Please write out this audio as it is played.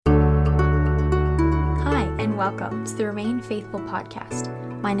welcome to the Remain Faithful podcast.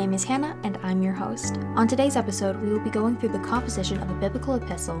 My name is Hannah and I'm your host. On today's episode, we will be going through the composition of a biblical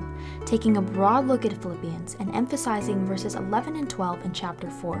epistle, taking a broad look at Philippians and emphasizing verses 11 and 12 in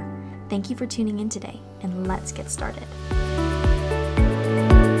chapter 4. Thank you for tuning in today, and let's get started.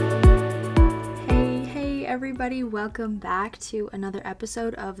 Hey everybody, welcome back to another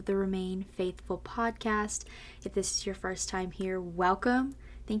episode of the Remain Faithful podcast. If this is your first time here, welcome.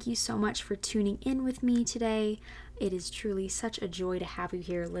 Thank you so much for tuning in with me today. It is truly such a joy to have you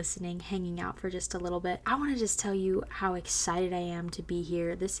here listening, hanging out for just a little bit. I want to just tell you how excited I am to be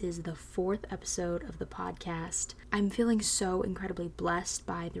here. This is the 4th episode of the podcast. I'm feeling so incredibly blessed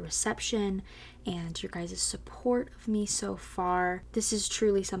by the reception and your guys' support of me so far. This is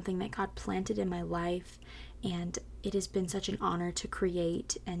truly something that God planted in my life, and it has been such an honor to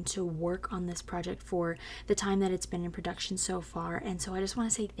create and to work on this project for the time that it's been in production so far. And so I just want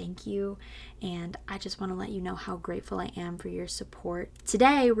to say thank you, and I just want to let you know how grateful I am for your support.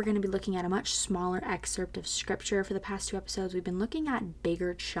 Today, we're going to be looking at a much smaller excerpt of scripture. For the past 2 episodes, we've been looking at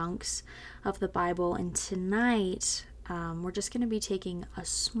bigger chunks of the Bible, and tonight, we're just going to be taking a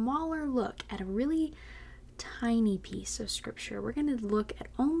smaller look at a really tiny piece of scripture. We're going to look at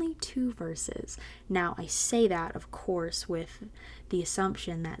only 2 verses. Now, I say that, of course, with the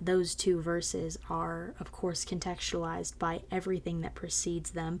assumption that those 2 verses are, of course, contextualized by everything that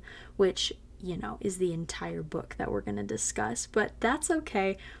precedes them, which, is the entire book that we're going to discuss, but that's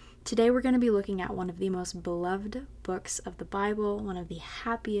okay. Today, we're going to be looking at one of the most beloved books of the Bible, one of the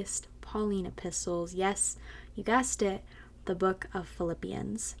happiest Pauline epistles. Yes, you guessed it, the book of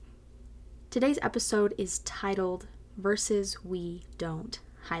Philippians. Today's episode is titled Verses We Don't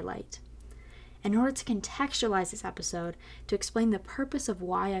Highlight. In order to contextualize this episode, to explain the purpose of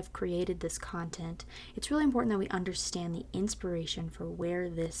why I've created this content, it's really important that we understand the inspiration for where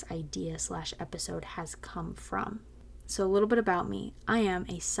this idea/episode has come from. So a little bit about me. I am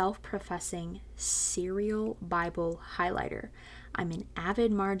a self-professing serial Bible highlighter. I'm an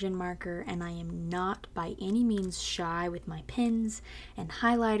avid margin marker, and I am not by any means shy with my pens and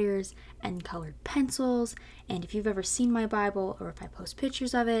highlighters and colored pencils. And if you've ever seen my Bible, or if I post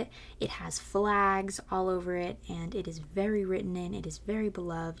pictures of it, it has flags all over it, and it is very written in, it is very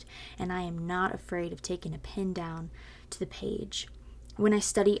beloved, and I am not afraid of taking a pen down to the page. When I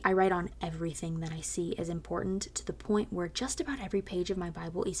study, I write on everything that I see as important, to the point where just about every page of my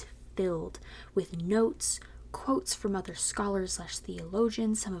Bible is filled with notes, quotes from other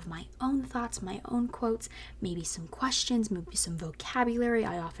scholars/theologians, some of my own thoughts, my own quotes, maybe some questions, maybe some vocabulary.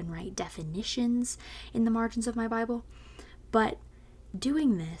 I often write definitions in the margins of my Bible. But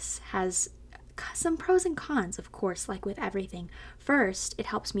doing this has some pros and cons, of course, like with everything. First, it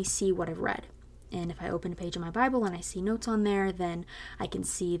helps me see what I've read. And if I open a page of my Bible and I see notes on there, then I can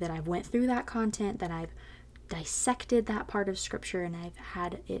see that I've went through that content, that I've dissected that part of scripture, and I've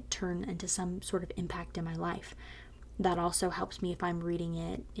had it turn into some sort of impact in my life. That also helps me if I'm reading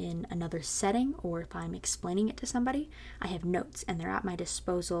it in another setting, or if I'm explaining it to somebody. I have notes and they're at my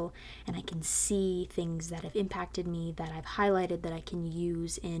disposal, and I can see things that have impacted me, that I've highlighted, that I can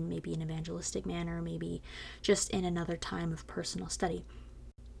use in maybe an evangelistic manner, maybe just in another time of personal study.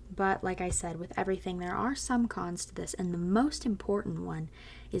 But like I said, with everything, there are some cons to this, and the most important one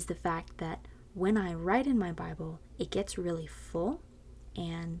is the fact that when I write in my Bible, it gets really full,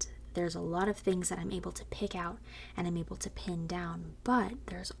 and there's a lot of things that I'm able to pick out and I'm able to pin down, but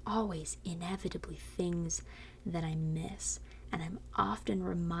there's always inevitably things that I miss, and I'm often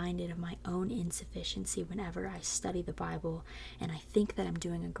reminded of my own insufficiency whenever I study the Bible, and I think that I'm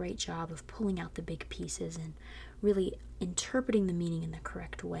doing a great job of pulling out the big pieces and really interpreting the meaning in the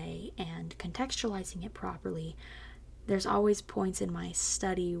correct way and contextualizing it properly. There's always points in my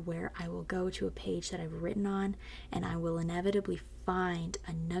study where I will go to a page that I've written on, and I will inevitably find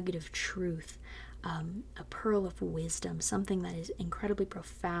a nugget of truth, a pearl of wisdom, something that is incredibly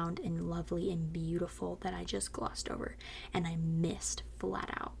profound and lovely and beautiful that I just glossed over and I missed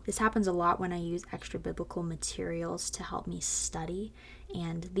flat out. This happens a lot when I use extra biblical materials to help me study,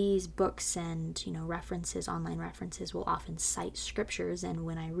 and these books and references, online references, will often cite scriptures, and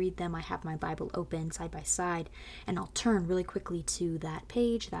when I read them, I have my Bible open side by side, and I'll turn really quickly to that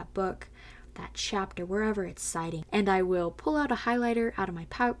page, that book, that chapter, wherever it's citing, and I will pull out a highlighter out of my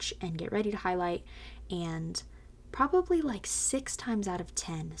pouch and get ready to highlight, and probably like 6 times out of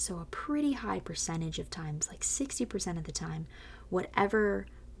 10, so a pretty high percentage of times, like 60% of the time, whatever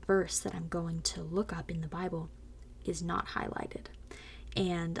verse that I'm going to look up in the Bible is not highlighted.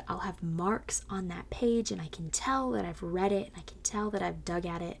 And I'll have marks on that page, and I can tell that I've read it, and I can tell that I've dug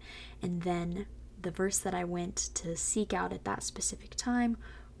at it, and then the verse that I went to seek out at that specific time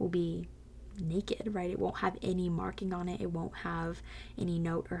will be naked, right? It won't have any marking on it. It won't have any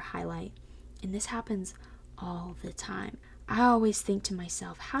note or highlight. And this happens all the time. I always think to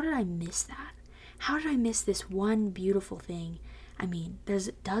myself, how did I miss that? How did I miss this one beautiful thing? I mean, there's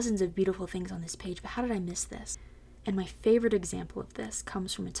dozens of beautiful things on this page, but how did I miss this? And my favorite example of this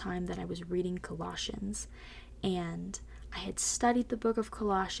comes from a time that I was reading Colossians, and I had studied the book of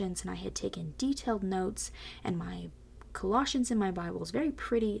Colossians, and I had taken detailed notes, and my Colossians in my Bible is very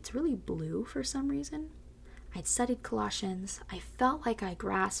pretty. It's really blue for some reason. I'd studied Colossians. I felt like I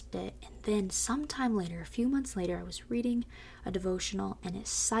grasped it, and then sometime later, a few months later, I was reading a devotional, and it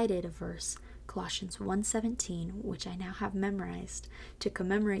cited a verse, Colossians 1:17, which I now have memorized to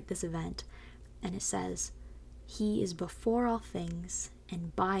commemorate this event, and it says, "He is before all things,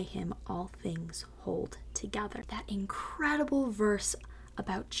 and by him all things hold together." That incredible verse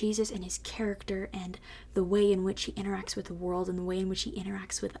about Jesus and his character and the way in which he interacts with the world and the way in which he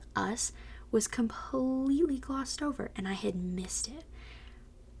interacts with us was completely glossed over, and I had missed it.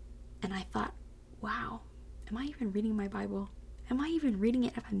 And I thought, wow, am I even reading my Bible? Am I even reading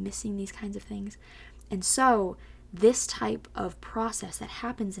it if I'm missing these kinds of things? And so this type of process that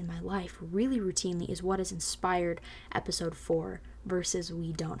happens in my life really routinely is what has inspired episode 4, Verses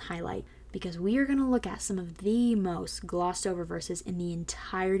We Don't Highlight, because we are going to look at some of the most glossed over verses in the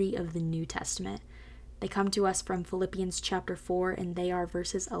entirety of the New Testament. They come to us from Philippians chapter 4, and they are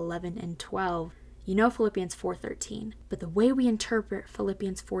verses 11 and 12. You know Philippians 4:13, but the way we interpret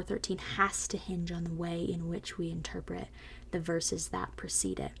Philippians 4:13 has to hinge on the way in which we interpret the verses that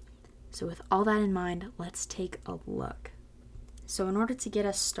precede it. So with all that in mind, let's take a look. So in order to get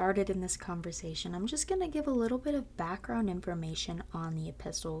us started in this conversation, I'm just going to give a little bit of background information on the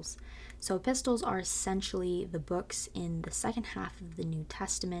epistles. So epistles are essentially the books in the second half of the New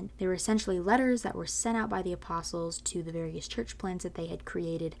Testament. They were essentially letters that were sent out by the apostles to the various church plants that they had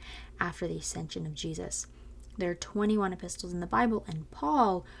created after the ascension of Jesus. There are 21 epistles in the Bible, and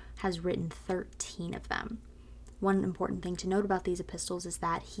Paul has written 13 of them. One important thing to note about these epistles is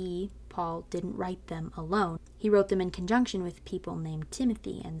that Paul, didn't write them alone. He wrote them in conjunction with people named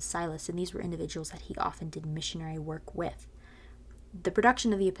Timothy and Silas, and these were individuals that he often did missionary work with. The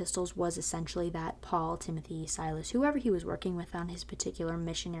production of the epistles was essentially that Paul, Timothy, Silas, whoever he was working with on his particular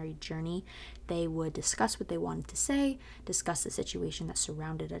missionary journey, they would discuss what they wanted to say, discuss the situation that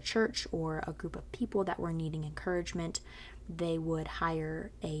surrounded a church or a group of people that were needing encouragement. They would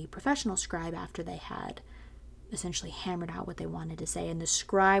hire a professional scribe after they had essentially hammered out what they wanted to say, and the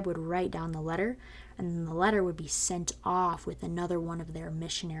scribe would write down the letter, and then the letter would be sent off with another one of their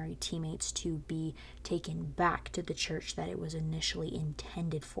missionary teammates to be taken back to the church that it was initially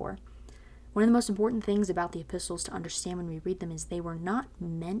intended for. One of the most important things about the epistles to understand when we read them is they were not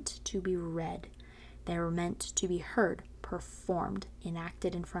meant to be read. They were meant to be heard, performed,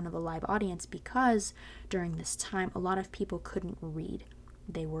 enacted in front of a live audience, because during this time a lot of people couldn't read.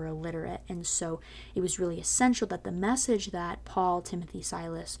 They were illiterate, and so it was really essential that the message that Paul, Timothy,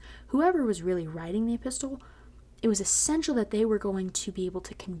 Silas, whoever was really writing the epistle, it was essential that they were going to be able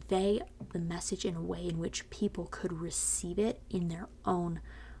to convey the message in a way in which people could receive it in their own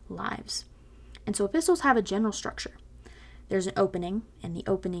lives. And so epistles have a general structure. There's an opening, and the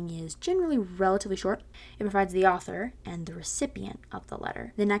opening is generally relatively short. It provides the author and the recipient of the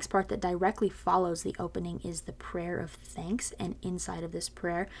letter. The next part that directly follows the opening is the prayer of thanks, and inside of this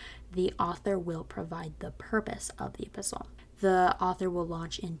prayer, the author will provide the purpose of the epistle. The author will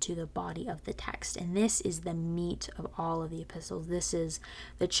launch into the body of the text, and this is the meat of all of the epistles. This is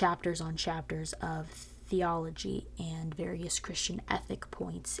the chapters on chapters of theology and various Christian ethic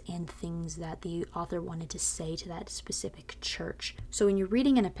points and things that the author wanted to say to that specific church. So when you're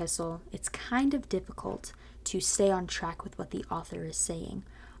reading an epistle, it's kind of difficult to stay on track with what the author is saying.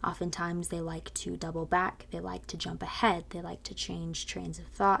 Oftentimes they like to double back, they like to jump ahead, they like to change trains of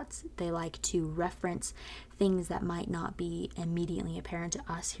thoughts, they like to reference things that might not be immediately apparent to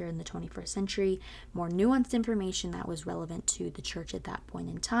us here in the 21st century, more nuanced information that was relevant to the church at that point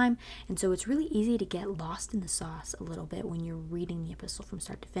in time. And so it's really easy to get lost in the sauce a little bit when you're reading the epistle from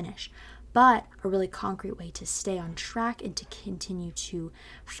start to finish. But a really concrete way to stay on track and to continue to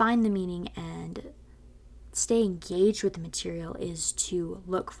find the meaning and stay engaged with the material is to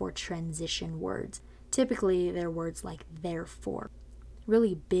look for transition words. Typically, they're words like therefore.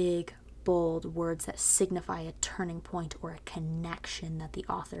 Really big, bold words that signify a turning point or a connection that the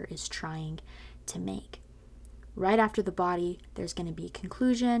author is trying to make. Right after the body, there's going to be a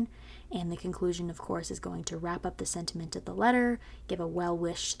conclusion, and the conclusion, of course, is going to wrap up the sentiment of the letter, give a well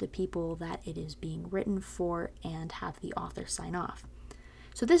wish to the people that it is being written for, and have the author sign off.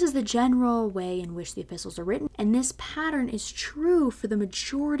 So this is the general way in which the epistles are written, and this pattern is true for the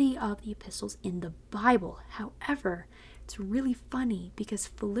majority of the epistles in the Bible. However, it's really funny because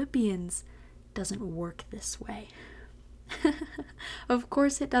Philippians doesn't work this way. Of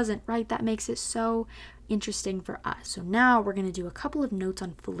course it doesn't, right? That makes it so interesting for us. So now we're going to do a couple of notes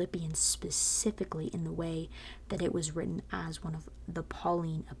on Philippians specifically in the way that it was written as one of the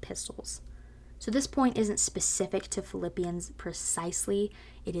Pauline epistles. So this point isn't specific to Philippians precisely.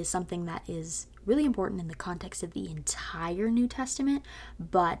 It is something that is really important in the context of the entire New Testament,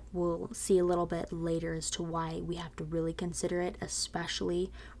 but we'll see a little bit later as to why we have to really consider it,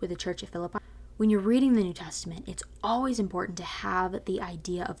 especially with the church at Philippi. When you're reading the New Testament, it's always important to have the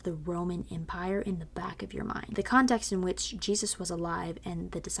idea of the Roman Empire in the back of your mind. The context in which Jesus was alive and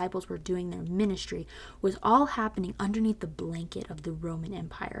the disciples were doing their ministry was all happening underneath the blanket of the Roman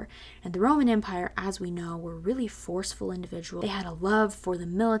Empire. And the Roman Empire, as we know, were really forceful individuals. They had a love for the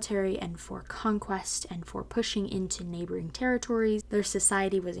military and for conquest and for pushing into neighboring territories. Their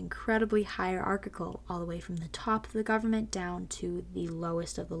society was incredibly hierarchical, all the way from the top of the government down to the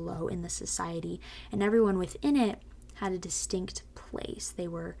lowest of the low in the society. And everyone within it had a distinct place. They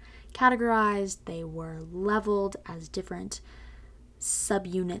were categorized, they were leveled as different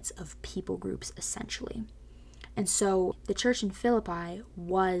subunits of people groups, essentially. And so the church in Philippi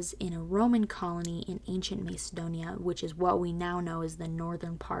was in a Roman colony in ancient Macedonia, which is what we now know as the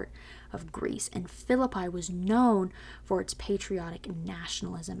northern part of Greece. And Philippi was known for its patriotic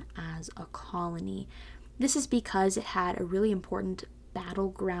nationalism as a colony. This is because it had a really important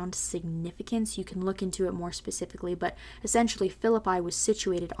battleground significance. You can look into it more specifically, but essentially Philippi was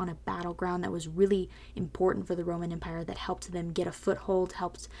situated on a battleground that was really important for the Roman Empire, that helped them get a foothold,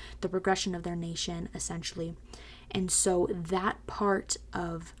 helped the progression of their nation, essentially. And so that part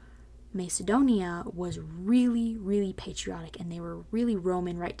of Macedonia was really, really patriotic, and they were really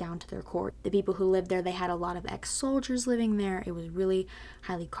Roman right down to their core. The people who lived there, they had a lot of ex-soldiers living there. It was really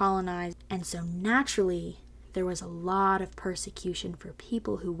highly colonized, and so naturally there was a lot of persecution for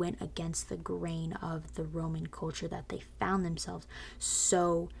people who went against the grain of the Roman culture that they found themselves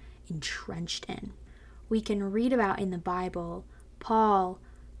so entrenched in. We can read about in the Bible Paul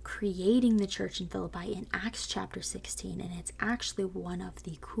creating the church in Philippi in Acts chapter 16, and it's actually one of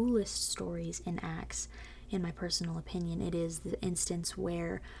the coolest stories in Acts, in my personal opinion. It is the instance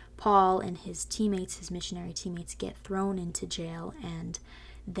where Paul and his teammates, his missionary teammates, get thrown into jail, and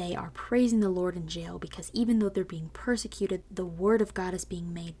they are praising the Lord in jail because even though they're being persecuted, the word of God is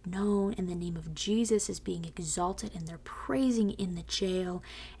being made known and the name of Jesus is being exalted, and they're praising in the jail.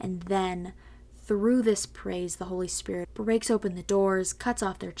 And then through this praise, the Holy Spirit breaks open the doors, cuts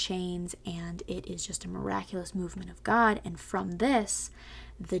off their chains, and it is just a miraculous movement of God. And from this,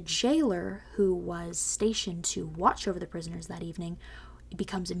 the jailer who was stationed to watch over the prisoners that evening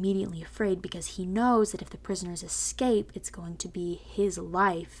becomes immediately afraid, because he knows that if the prisoners escape, it's going to be his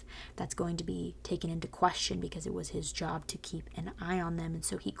life that's going to be taken into question, because it was his job to keep an eye on them. And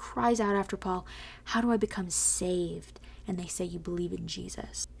so he cries out after Paul, "How do I become saved?" And they say, "You believe in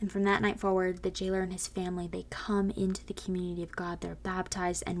Jesus." And from that night forward, the jailer and his family, they come into the community of God. They're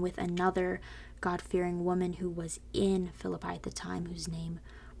baptized, and with another God-fearing woman who was in Philippi at the time, whose name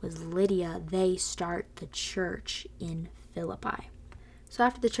was Lydia, they start the church in Philippi. So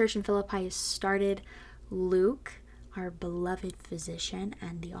after the church in Philippi is started, Luke, our beloved physician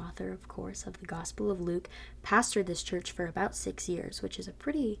and the author, of course, of the Gospel of Luke, pastored this church for about 6 years, which is a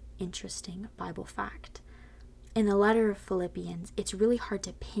pretty interesting Bible fact. In the letter of Philippians, it's really hard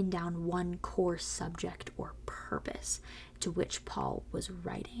to pin down one core subject or purpose to which Paul was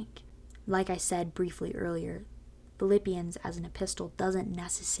writing. Like I said briefly earlier, Philippians as an epistle doesn't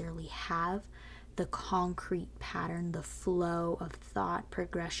necessarily have the concrete pattern, the flow of thought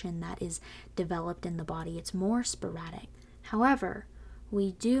progression that is developed in the body. It's more sporadic. However,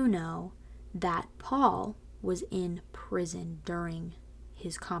 we do know that Paul was in prison during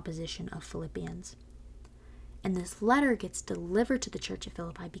his composition of Philippians. And this letter gets delivered to the church of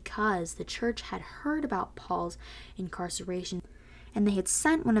Philippi because the church had heard about Paul's incarceration, and they had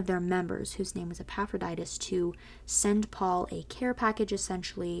sent one of their members, whose name was Epaphroditus, to send Paul a care package,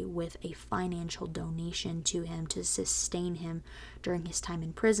 essentially, with a financial donation to him to sustain him during his time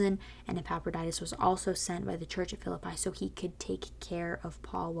in prison. And Epaphroditus was also sent by the church at Philippi so he could take care of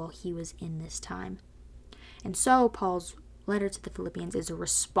Paul while he was in this time. And so Paul's letter to the Philippians is a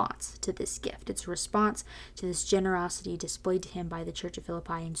response to this gift. It's a response to this generosity displayed to him by the church of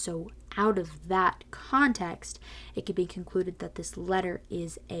Philippi. And so out of that context, it could be concluded that this letter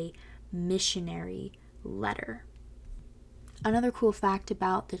is a missionary letter. Another cool fact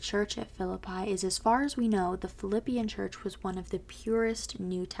about the church at Philippi is, as far as we know, the Philippian church was one of the purest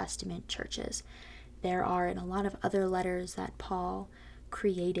New Testament churches. There are in a lot of other letters that Paul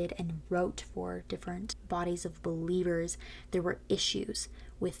created and wrote for different bodies of believers, there were issues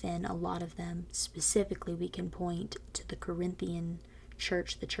within a lot of them. Specifically, we can point to the Corinthian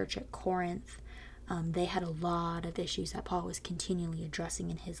church, the church at Corinth. They had a lot of issues that Paul was continually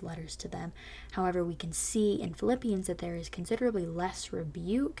addressing in his letters to them. However, we can see in Philippians that there is considerably less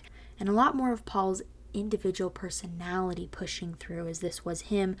rebuke and a lot more of Paul's individual personality pushing through, as this was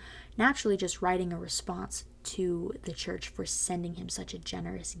him naturally just writing a response to the church for sending him such a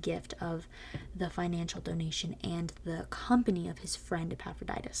generous gift of the financial donation and the company of his friend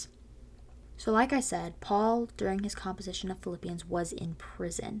Epaphroditus. So like I said, Paul, during his composition of Philippians, was in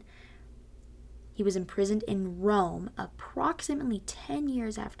prison. He was imprisoned in Rome approximately 10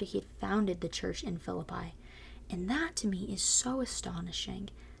 years after he had founded the church in Philippi. And that to me is so astonishing.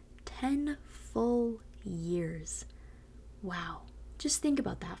 10 full years. Wow. Just think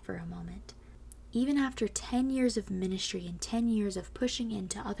about that for a moment. Even after 10 years of ministry and 10 years of pushing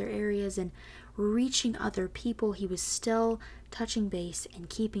into other areas and reaching other people, he was still touching base and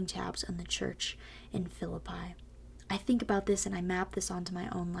keeping tabs on the church in Philippi. I think about this and I map this onto my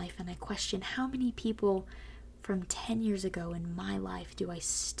own life, and I question how many people from 10 years ago in my life do I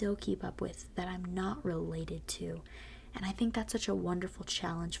still keep up with that I'm not related to. And I think that's such a wonderful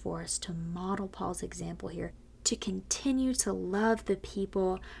challenge for us to model Paul's example here, to continue to love the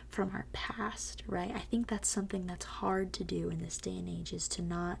people from our past, right? I think that's something that's hard to do in this day and age, is to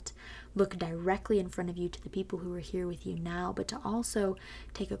not look directly in front of you to the people who are here with you now, but to also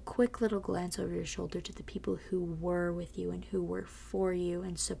take a quick little glance over your shoulder to the people who were with you and who were for you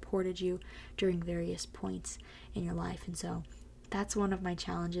and supported you during various points in your life. And so that's one of my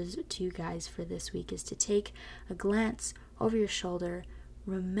challenges to you guys for this week, is to take a glance over your shoulder,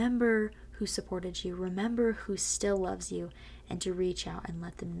 remember who supported you, remember who still loves you, and to reach out and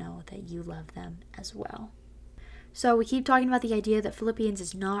let them know that you love them as well. So we keep talking about the idea that Philippians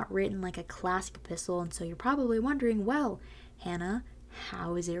is not written like a classic epistle, and so you're probably wondering, well, Hannah,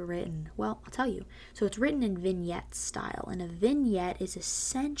 how is it written? Well, I'll tell you. So it's written in vignette style, and a vignette is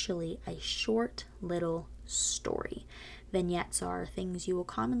essentially a short little story. Vignettes are things you will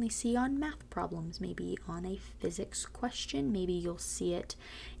commonly see on math problems, maybe on a physics question, maybe you'll see it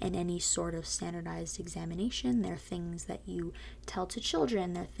in any sort of standardized examination. They're things that you tell to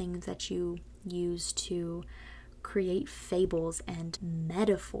children, they're things that you use to create fables and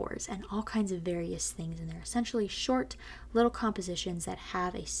metaphors and all kinds of various things, and they're essentially short little compositions that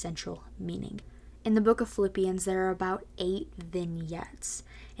have a central meaning. In the book of Philippians, there are about 8 vignettes,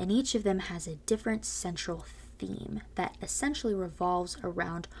 and each of them has a different central theme that essentially revolves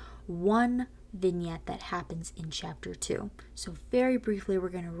around one vignette that happens in chapter 2. So very briefly, we're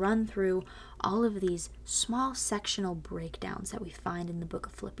going to run through all of these small sectional breakdowns that we find in the book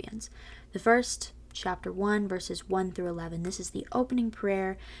of Philippians. The first, chapter 1, verses 1 through 11, this is the opening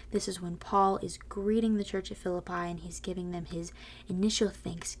prayer. This is when Paul is greeting the church at Philippi, and he's giving them his initial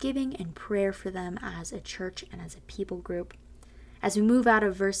thanksgiving and prayer for them as a church and as a people group. As we move out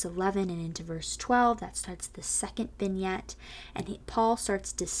of verse 11 and into verse 12, that starts the second vignette, and Paul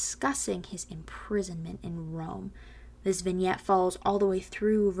starts discussing his imprisonment in Rome. This vignette follows all the way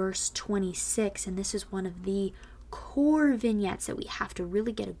through verse 26, and this is one of the core vignettes that we have to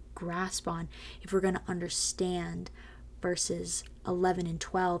really get a grasp on if we're going to understand verses 11 and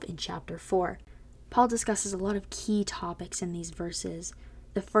 12 in chapter 4. Paul discusses a lot of key topics in these verses.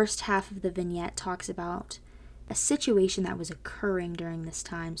 The first half of the vignette talks about a situation that was occurring during this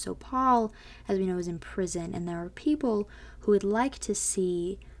time. So Paul, as we know, is in prison, and there are people who would like to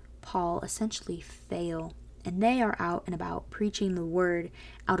see Paul essentially fail, and they are out and about preaching the word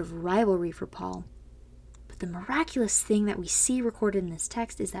out of rivalry for Paul. But the miraculous thing that we see recorded in this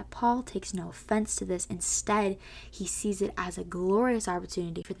text is that Paul takes no offense to this. Instead, he sees it as a glorious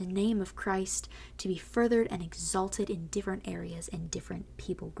opportunity for the name of Christ to be furthered and exalted in different areas and different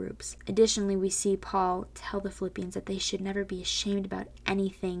people groups. Additionally, we see Paul tell the Philippians that they should never be ashamed about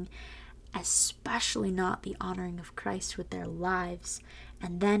anything, especially not the honoring of Christ with their lives.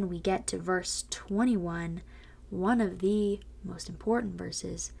 And then we get to verse 21, one of the most important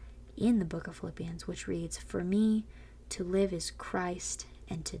verses in the book of Philippians, which reads, "For me to live is Christ,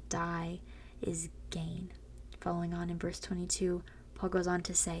 and to die is gain." Following on in verse 22, Paul goes on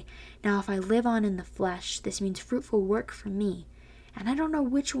to say, "Now if I live on in the flesh, this means fruitful work for me, and I don't know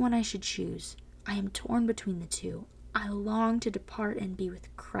which one I should choose. I am torn between the two. I long to depart and be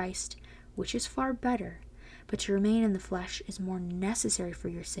with Christ, which is far better. But to remain in the flesh is more necessary for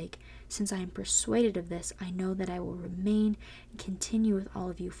your sake. Since I am persuaded of this, I know that I will remain and continue with all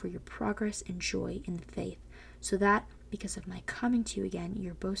of you for your progress and joy in the faith, so that, because of my coming to you again,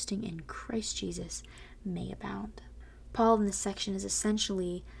 your boasting in Christ Jesus may abound. Paul in this section is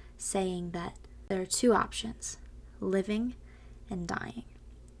essentially saying that there are two options, living and dying.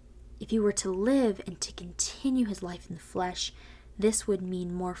 If he were to live and to continue his life in the flesh, this would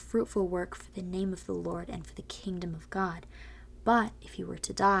mean more fruitful work for the name of the Lord and for the kingdom of God. But if he were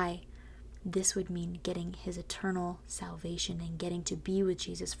to die, this would mean getting his eternal salvation and getting to be with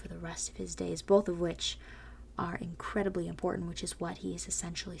Jesus for the rest of his days, both of which are incredibly important, which is what he is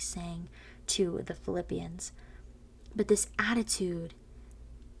essentially saying to the Philippians. But this attitude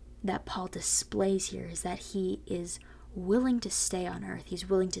that Paul displays here is that he is willing to stay on earth. He's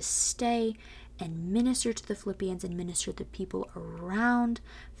willing to stay and minister to the Philippians and minister to the people around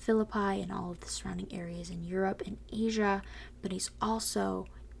Philippi and all of the surrounding areas in Europe and Asia, but he's also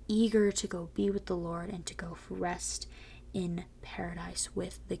eager to go be with the Lord and to go rest in paradise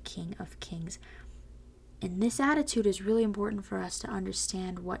with the King of Kings. And this attitude is really important for us to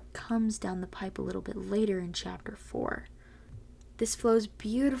understand what comes down the pipe a little bit later in chapter 4. This flows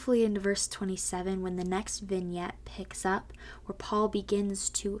beautifully into verse 27 when the next vignette picks up, where Paul begins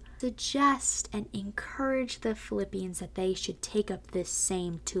to suggest and encourage the Philippians that they should take up this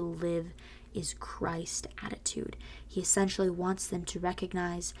same "to live is Christ" attitude. He essentially wants them to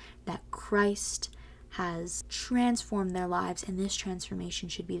recognize that Christ has transformed their lives, and this transformation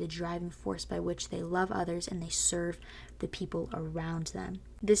should be the driving force by which they love others and they serve the people around them.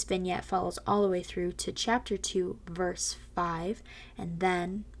 This vignette follows all the way through to chapter 2, verse 5, and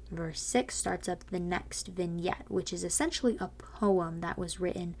then verse 6 starts up the next vignette, which is essentially a poem that was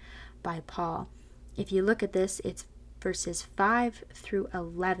written by Paul. If you look at this, it's verses 5 through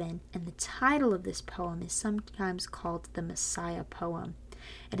 11, and the title of this poem is sometimes called the Messiah poem.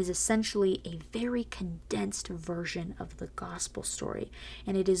 It is essentially a very condensed version of the gospel story,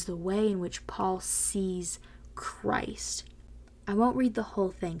 and it is the way in which Paul sees Christ. I won't read the whole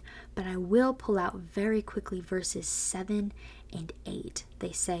thing, but I will pull out very quickly verses 7 and 8.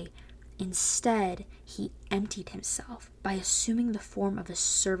 They say, "Instead, he emptied himself by assuming the form of a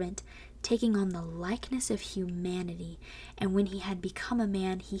servant, taking on the likeness of humanity, and when he had become a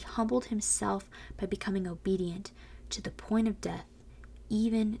man, he humbled himself by becoming obedient to the point of death,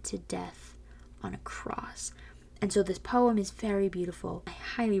 even to death on a cross." And so this poem is very beautiful. I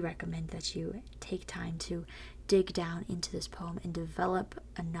highly recommend that you take time to dig down into this poem and develop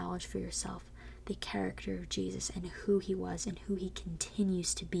a knowledge for yourself, the character of Jesus and who he was and who he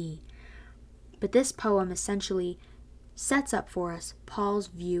continues to be. But this poem essentially sets up for us Paul's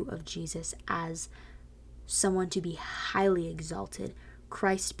view of Jesus as someone to be highly exalted,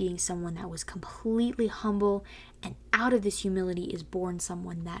 Christ being someone that was completely humble, and out of this humility is born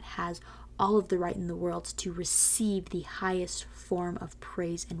someone that has all of the right in the world to receive the highest form of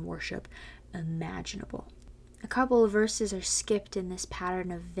praise and worship imaginable. A couple of verses are skipped in this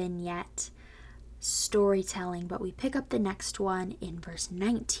pattern of vignette storytelling, but we pick up the next one in verse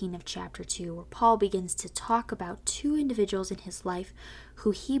 19 of chapter 2, where Paul begins to talk about two individuals in his life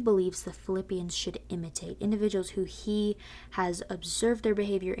who he believes the Philippians should imitate, individuals who he has observed their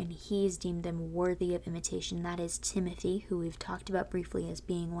behavior and he's deemed them worthy of imitation. That is Timothy, who we've talked about briefly as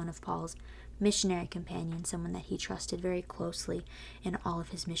being one of Paul's missionary companions, someone that he trusted very closely in all of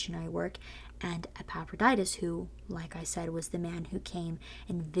his missionary work, and Epaphroditus, who, like I said, was the man who came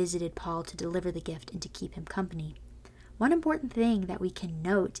and visited Paul to deliver the gift and to keep him company. One important thing that we can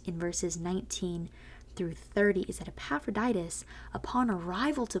note in verses 19 through 30 is that Epaphroditus, upon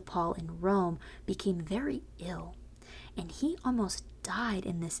arrival to Paul in Rome, became very ill, and he almost died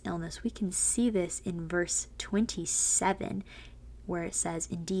in this illness. We can see this in verse 27, where it says,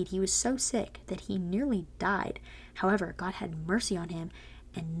 "Indeed, he was so sick that he nearly died. However, God had mercy on him,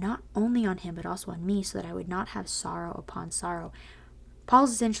 and not only on him, but also on me, so that I would not have sorrow upon sorrow."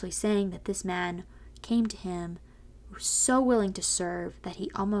 Paul's essentially saying that this man came to him so willing to serve that he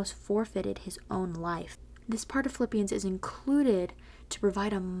almost forfeited his own life. This part of Philippians is included to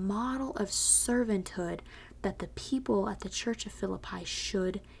provide a model of servanthood that the people at the church of Philippi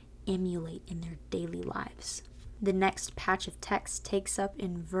should emulate in their daily lives. The next patch of text takes up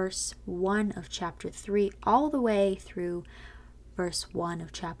in verse 1 of chapter 3 all the way through verse 1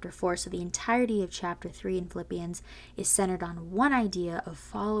 of chapter 4. So the entirety of chapter 3 in Philippians is centered on one idea of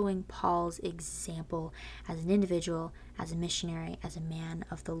following Paul's example as an individual, as a missionary, as a man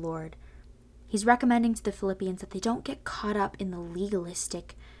of the Lord. He's recommending to the Philippians that they don't get caught up in the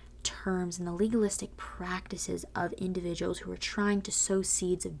legalistic terms and the legalistic practices of individuals who are trying to sow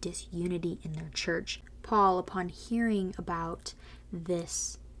seeds of disunity in their church. Paul, upon hearing about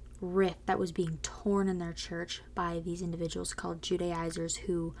this rift that was being torn in their church by these individuals called Judaizers,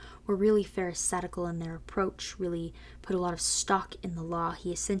 who were really pharisaical in their approach, really put a lot of stock in the law,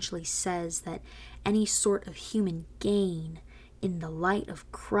 he essentially says that any sort of human gain in the light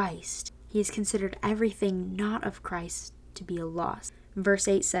of Christ, he has considered everything not of Christ to be a loss. Verse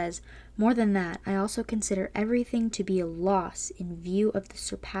 8 says, "More than that, I also consider everything to be a loss in view of the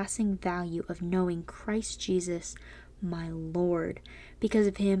surpassing value of knowing Christ Jesus, my Lord. Because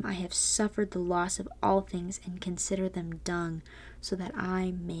of him I have suffered the loss of all things and consider them dung, so that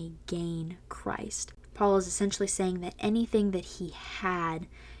I may gain Christ." Paul is essentially saying that anything that he had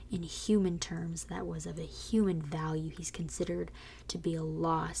in human terms that was of a human value, he's considered to be a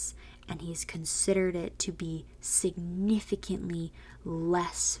loss, and he's considered it to be significantly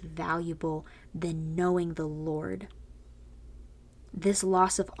less valuable than knowing the Lord. This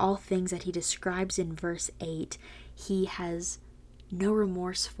loss of all things that he describes in verse 8, he has no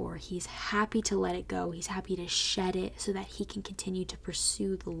remorse for. He's happy to let it go. He's happy to shed it so that he can continue to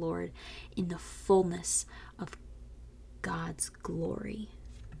pursue the Lord in the fullness of God's glory.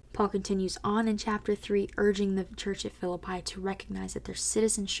 Paul continues on in chapter 3, urging the church at Philippi to recognize that their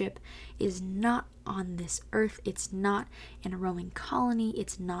citizenship is not on this earth. It's not in a Roman colony.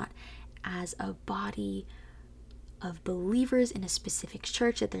 It's not as a body of believers in a specific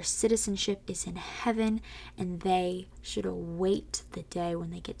church, that their citizenship is in heaven, and they should await the day when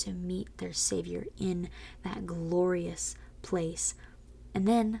they get to meet their Savior in that glorious place. And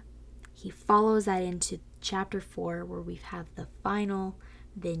then he follows that into chapter 4, where we have the final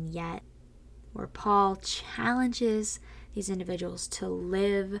vignette, where Paul challenges these individuals to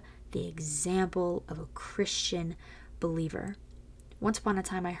live the example of a Christian believer. Once upon a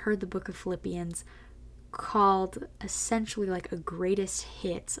time, I heard the book of Philippians called essentially like a greatest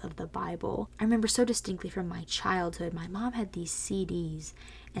hits of the Bible. I remember so distinctly from my childhood, my mom had these CDs,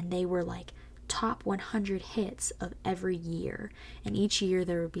 and they were like top 100 hits of every year. And each year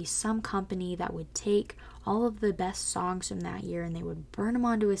there would be some company that would take all of the best songs from that year, and they would burn them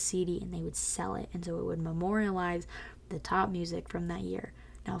onto a CD and they would sell it. And so it would memorialize the top music from that year.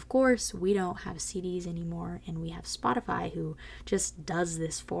 Now, of course, we don't have CDs anymore, and we have Spotify, who just does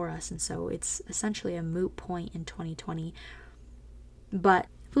this for us. And so it's essentially a moot point in 2020. But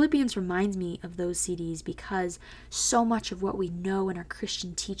Philippians reminds me of those CDs because so much of what we know in our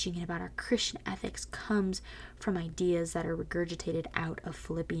Christian teaching and about our Christian ethics comes from ideas that are regurgitated out of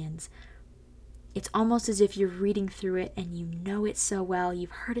Philippians. It's almost as if you're reading through it and you know it so well,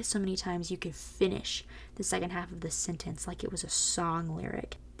 you've heard it so many times, you could finish the second half of the sentence like it was a song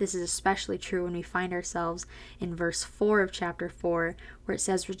lyric. This is especially true when we find ourselves in verse 4 of chapter 4, where it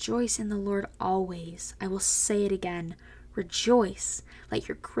says, "Rejoice in the Lord always. I will say it again. Rejoice. Let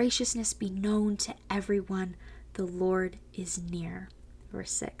your graciousness be known to everyone. The Lord is near."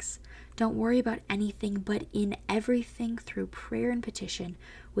 Verse 6. "Don't worry about anything, but in everything through prayer and petition,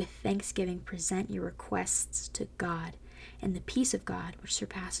 with thanksgiving present your requests to God. And the peace of God, which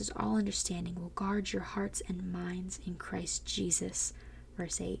surpasses all understanding, will guard your hearts and minds in Christ Jesus."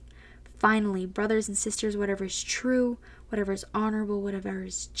 Verse 8. "Finally, brothers and sisters, whatever is true, whatever is honorable, whatever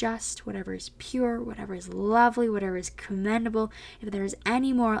is just, whatever is pure, whatever is lovely, whatever is commendable, if there is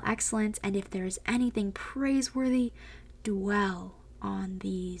any moral excellence, and if there is anything praiseworthy, dwell on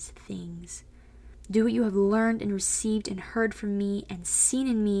these things. Do what you have learned and received and heard from me and seen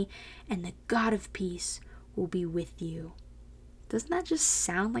in me, and the God of peace will be with you." Doesn't that just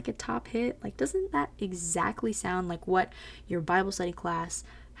sound like a top hit? Like, doesn't that exactly sound like what your Bible study class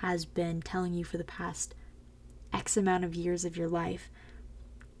has been telling you for the past X amount of years of your life?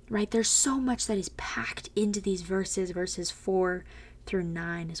 Right? There's so much that is packed into these verses. Verses 4 through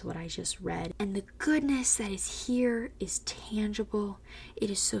 9 is what I just read. And the goodness that is here is tangible.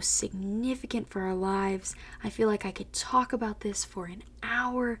 It is so significant for our lives. I feel like I could talk about this for an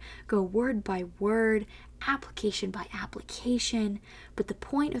hour, go word by word, application by application. But the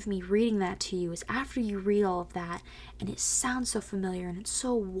point of me reading that to you is after you read all of that, and it sounds so familiar, and it's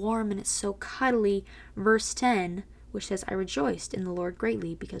so warm, and it's so cuddly, verse 10, which says, "I rejoiced in the Lord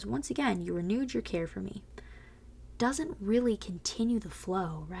greatly, because once again you renewed your care for me," doesn't really continue the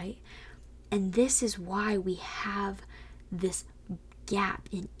flow, right? And this is why we have this gap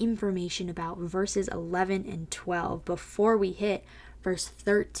in information about verses 11 and 12 before we hit verse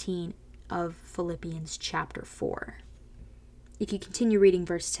 13 of Philippians chapter 4. If you continue reading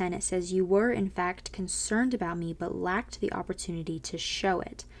verse 10, it says, "You were in fact concerned about me, but lacked the opportunity to show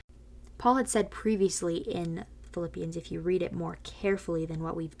it." Paul had said previously in Philippians, if you read it more carefully than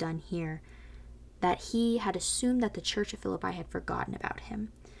what we've done here, that he had assumed that the church of Philippi had forgotten about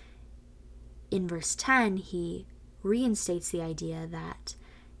him. in verse 10, he reinstates the idea that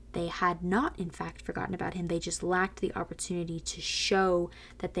they had not, in fact, forgotten about him. They just lacked the opportunity to show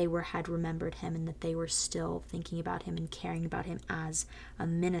that they had remembered him and that they were still thinking about him and caring about him as a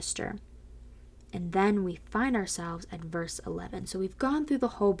minister. And then we find ourselves at verse 11. So we've gone through the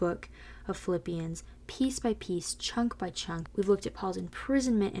whole book of Philippians, piece by piece, chunk by chunk. We've looked at Paul's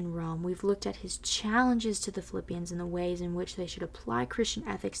imprisonment in Rome. We've looked at his challenges to the Philippians and the ways in which they should apply Christian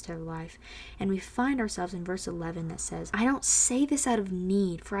ethics to their life. And we find ourselves in verse 11 that says, "I don't say this out of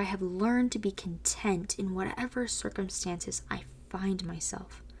need, for I have learned to be content in whatever circumstances I find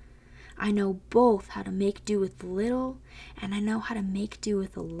myself. I know both how to make do with little, and I know how to make do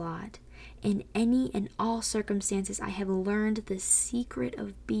with a lot. In any and all circumstances, I have learned the secret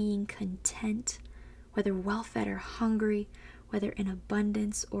of being content, whether well-fed or hungry, whether in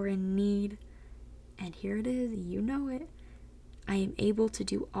abundance or in need." And here it is, you know it. "I am able to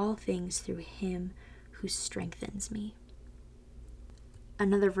do all things through him who strengthens me."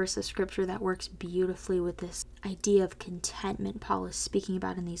 Another verse of scripture that works beautifully with this idea of contentment Paul is speaking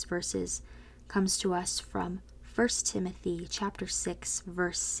about in these verses comes to us from 1 Timothy chapter 6,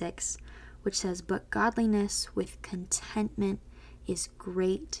 verse 6, which says, "But godliness with contentment is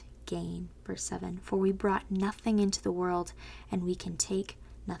great gain." Verse 7, "For we brought nothing into the world, and we can take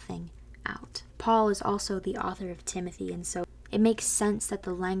nothing out." Paul is also the author of Timothy, and so it makes sense that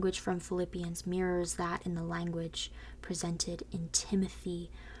the language from Philippians mirrors that in the language presented in Timothy.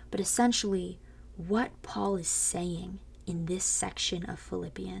 But essentially, what Paul is saying in this section of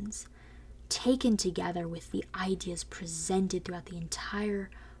Philippians, taken together with the ideas presented throughout the entire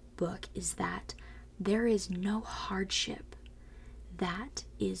book, is that there is no hardship that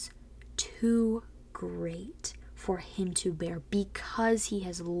is too great for him to bear, because he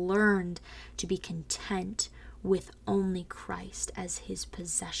has learned to be content with only Christ as his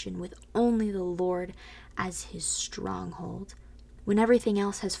possession, with only the Lord as his stronghold. When everything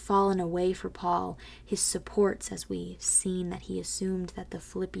else has fallen away for Paul, his supports, as we've seen that he assumed that the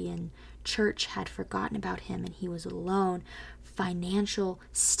Philippian church had forgotten about him and he was alone, financial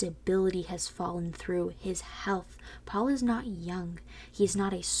stability has fallen through, his health. Paul is not young. He is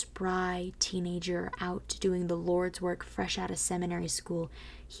not a spry teenager out doing the Lord's work fresh out of seminary school.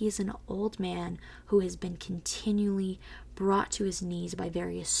 He is an old man who has been continually brought to his knees by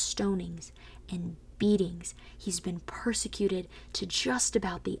various stonings and beatings. He's been persecuted to just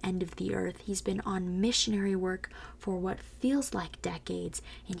about the end of the earth. He's been on missionary work for what feels like decades,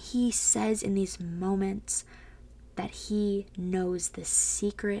 and he says in these moments that he knows the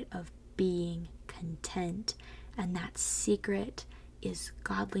secret of being content, and that secret is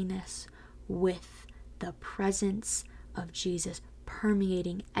godliness with the presence of Jesus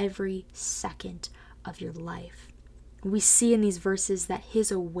permeating every second of your life. We see in these verses that his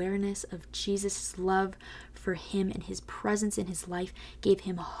awareness of Jesus' love for him and his presence in his life gave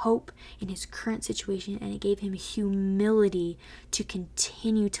him hope in his current situation, and it gave him humility to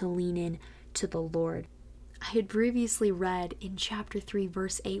continue to lean in to the Lord. I had previously read in chapter 3,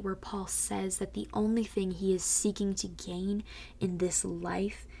 verse 8, where Paul says that the only thing he is seeking to gain in this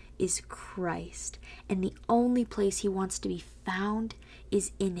life is Christ, and the only place he wants to be found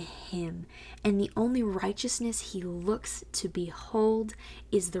is in him, and the only righteousness he looks to behold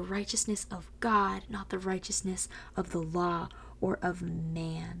is the righteousness of God, not the righteousness of the law or of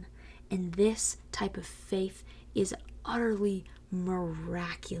man. And this type of faith is utterly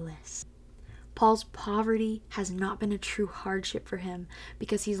miraculous. Paul's poverty has not been a true hardship for him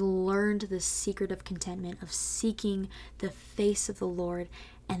because he's learned the secret of contentment, of seeking the face of the Lord,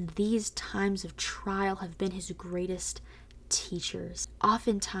 and these times of trial have been his greatest teachers.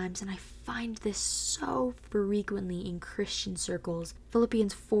 Oftentimes, and I find this so frequently in Christian circles,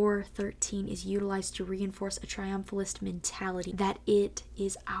 Philippians 4:13 is utilized to reinforce a triumphalist mentality that it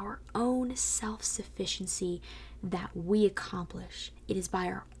is our own self-sufficiency that we accomplish. It is by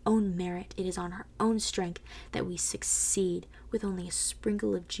our own merit, it is on our own strength that we succeed, with only a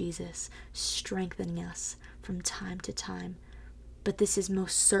sprinkle of Jesus strengthening us from time to time. But this is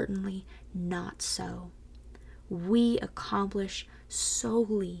most certainly not so. We accomplish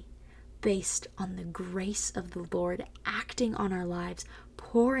solely based on the grace of the Lord acting on our lives,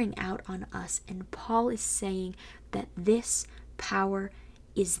 pouring out on us. And Paul is saying that this power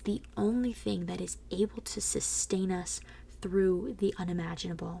is the only thing that is able to sustain us through the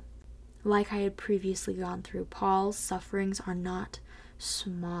unimaginable. Like I had previously gone through, Paul's sufferings are not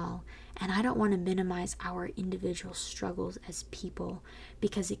small, and I don't want to minimize our individual struggles as people,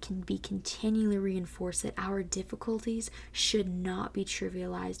 because it can be continually reinforced that our difficulties should not be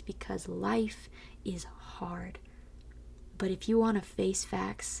trivialized, because life is hard. But if you want to face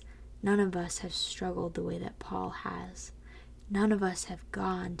facts, None of us have struggled the way that Paul has. None of us have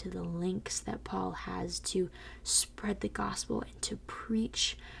gone to the lengths that Paul has to spread the gospel and to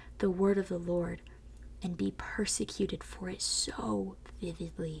preach the word of the Lord and be persecuted for it so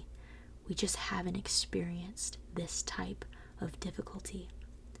vividly. We just haven't experienced this type of difficulty.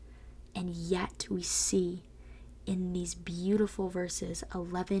 And yet we see in these beautiful verses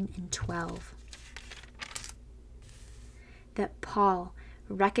 11 and 12 that Paul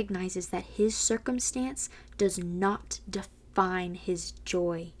recognizes that his circumstance does not define his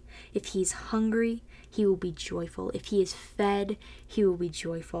joy. If he's hungry, he will be joyful. If he is fed, he will be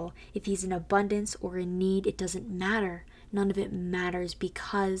joyful. If he's in abundance or in need, it doesn't matter. None of it matters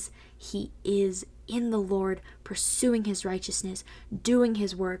because he is in the Lord, pursuing his righteousness, doing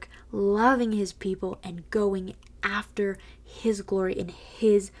his work, loving his people, and going after his glory and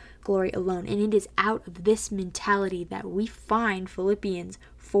his glory alone. And it is out of this mentality that we find Philippians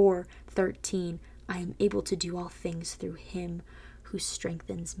 4:13. I am able to do all things through him who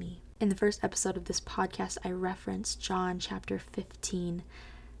strengthens me. In the first episode of this podcast, I referenced John chapter 15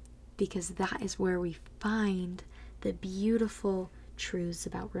 because that is where we find the beautiful truths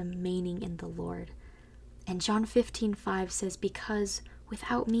about remaining in the Lord. And John 15:5 says, because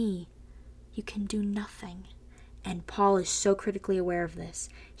without me, you can do nothing. And Paul is so critically aware of this.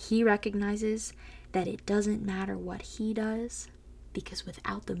 He recognizes that it doesn't matter what he does, because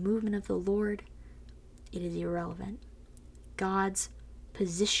without the movement of the Lord, it is irrelevant. God's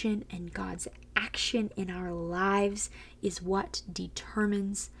position and God's action in our lives is what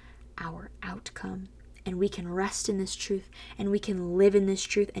determines our outcome. And we can rest in this truth, and we can live in this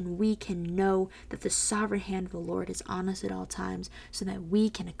truth, and we can know that the sovereign hand of the Lord is on us at all times, so that we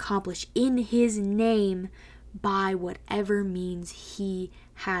can accomplish in his name by whatever means he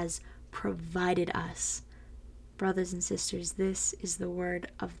has provided us. Brothers and sisters, this is the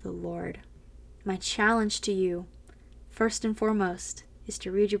word of the Lord. My challenge to you, first and foremost, is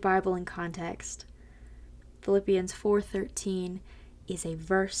to read your Bible in context. Philippians 4:13 is a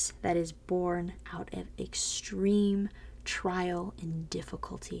verse that is born out of extreme trial and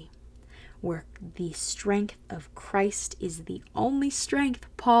difficulty, where the strength of Christ is the only strength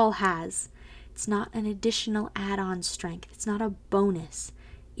Paul has. It's not an additional add-on strength. It's not a bonus.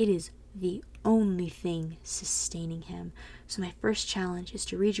 It is the only thing sustaining him. So my first challenge is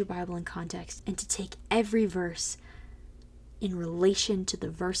to read your Bible in context and to take every verse in relation to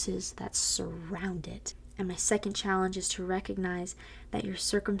the verses that surround it. And my second challenge is to recognize that your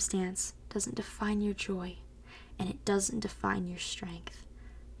circumstance doesn't define your joy, and it doesn't define your strength.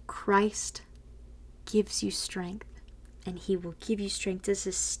 Christ gives you strength, and he will give you strength to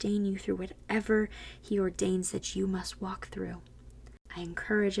sustain you through whatever he ordains that you must walk through. I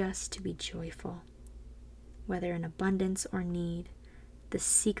encourage us to be joyful, whether in abundance or need. The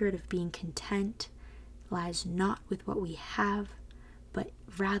secret of being content lies not with what we have, but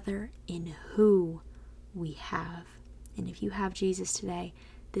rather in who we have. And if you have Jesus today,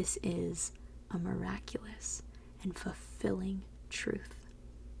 this is a miraculous and fulfilling truth.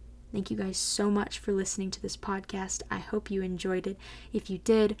 Thank you guys so much for listening to this podcast. I hope you enjoyed it. If you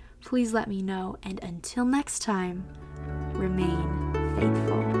did, please let me know. And until next time, remain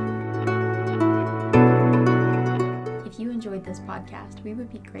faithful. If you enjoyed this podcast, we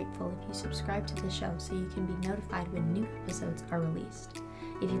would be grateful if you subscribe to the show so you can be notified when new episodes are released.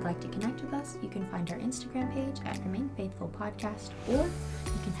 If you'd like to connect with us, you can find our Instagram page at Remain Faithful Podcast, or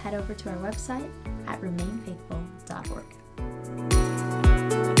you can head over to our website at remainfaithful.org.